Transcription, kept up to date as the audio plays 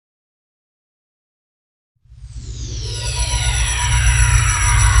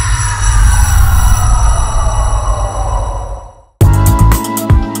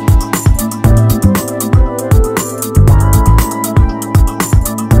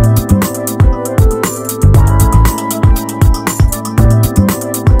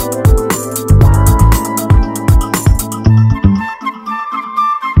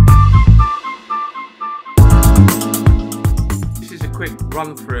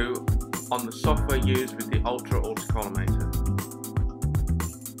through on the software used with the Ultra autocollimator.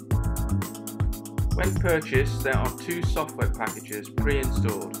 When purchased, there are two software packages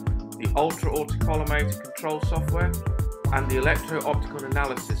pre-installed: the Ultra autocollimator control software and the electro-optical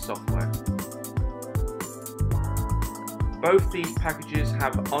analysis software. Both these packages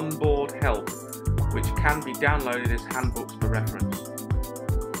have onboard help, which can be downloaded as handbooks for reference.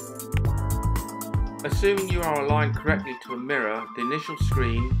 Assuming you are aligned correctly to a mirror, the initial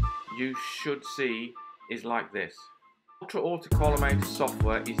screen you should see is like this. Ultra autocollimator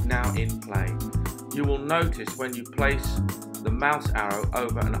software is now in play. You will notice when you place the mouse arrow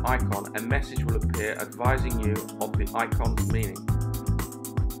over an icon, a message will appear advising you of the icon's meaning.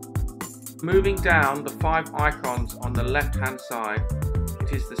 Moving down the 5 icons on the left hand side,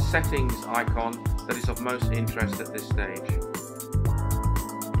 it is the settings icon that is of most interest at this stage.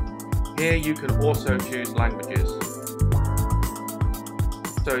 Here you can also choose languages,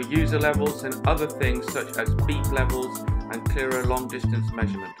 so user levels and other things such as beep levels and clearer long distance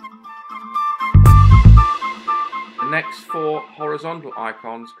measurement. The next 4 horizontal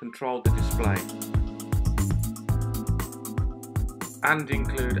icons control the display and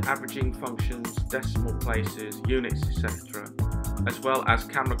include averaging functions, decimal places, units, etc., as well as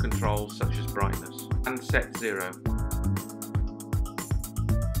camera controls such as brightness and set 0,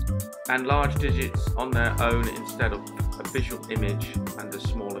 and large digits on their own instead of a visual image and a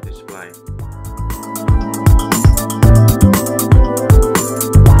smaller display.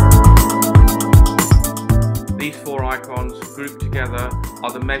 These 4 icons grouped together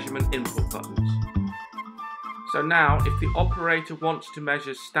are the measurement input buttons. So now, if the operator wants to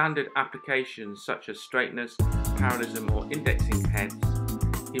measure standard applications such as straightness, parallelism or indexing heads,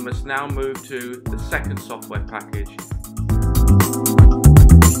 he must now move to the second software package,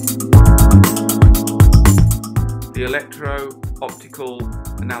 the electro-optical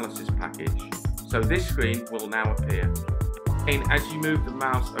analysis package. So this screen will now appear. And as you move the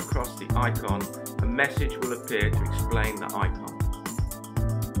mouse across the icon, a message will appear to explain the icon.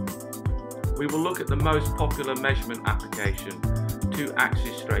 We will look at the most popular measurement application,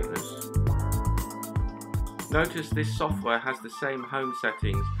 2-axis straightness. Notice this software has the same home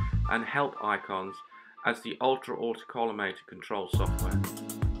settings and help icons as the Ultra autocollimator control software.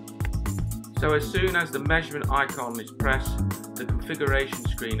 So as soon as the measurement icon is pressed, the configuration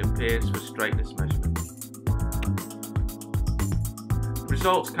screen appears for straightness measurement.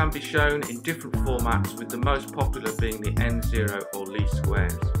 Results can be shown in different formats, with the most popular being the N0 or least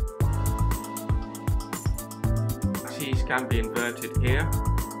squares. Axes can be inverted here.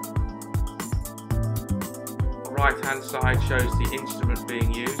 The right hand side shows the instrument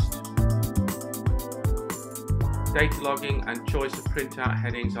being used. Data logging and choice of printout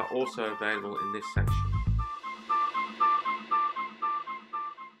headings are also available in this section.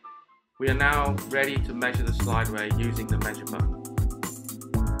 We are now ready to measure the slideway using the measure button.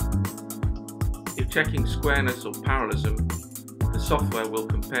 If checking squareness or parallelism, the software will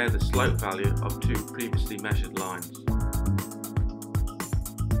compare the slope value of 2 previously measured lines.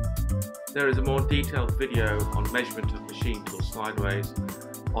 There is a more detailed video on measurement of machine tool slideways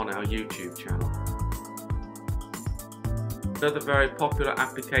on our YouTube channel. Another very popular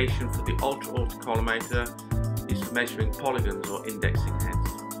application for the Ultra autocollimator is for measuring polygons or indexing heads.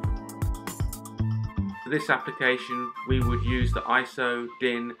 For this application, we would use the ISO,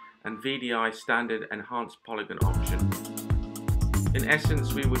 DIN and VDI standard enhanced polygon option. In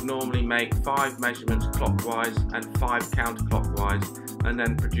essence, we would normally make 5 measurements clockwise and 5 counterclockwise, and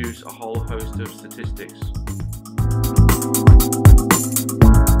then produce a whole host of statistics.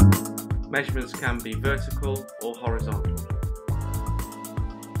 Measurements can be vertical or horizontal.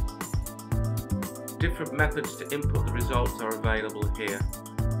 Different methods to input the results are available here.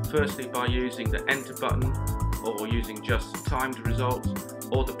 Firstly, by using the enter button, or using just timed results,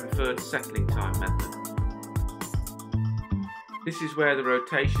 or the preferred settling time method. This is where the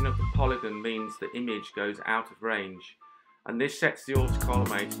rotation of the polygon means the image goes out of range, and this sets the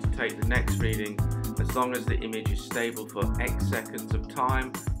autocollimator to take the next reading as long as the image is stable for X seconds of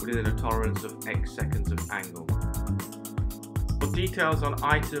time within a tolerance of X seconds of angle. For details on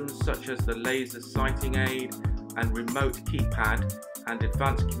items such as the laser sighting aid and remote keypad and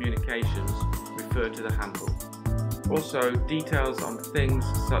advanced communications, refer to the handbook. Also, details on things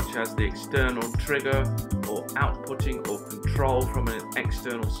such as the external trigger or outputting or control from an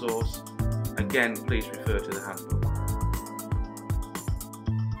external source, again please refer to the handbook.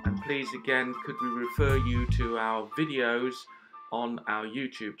 And please again, could we refer you to our videos on our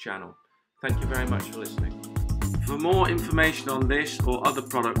YouTube channel. Thank you very much for listening. For more information on this or other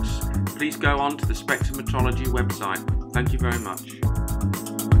products, please go on to the Spectrometrology website. Thank you very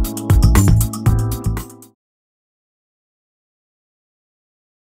much.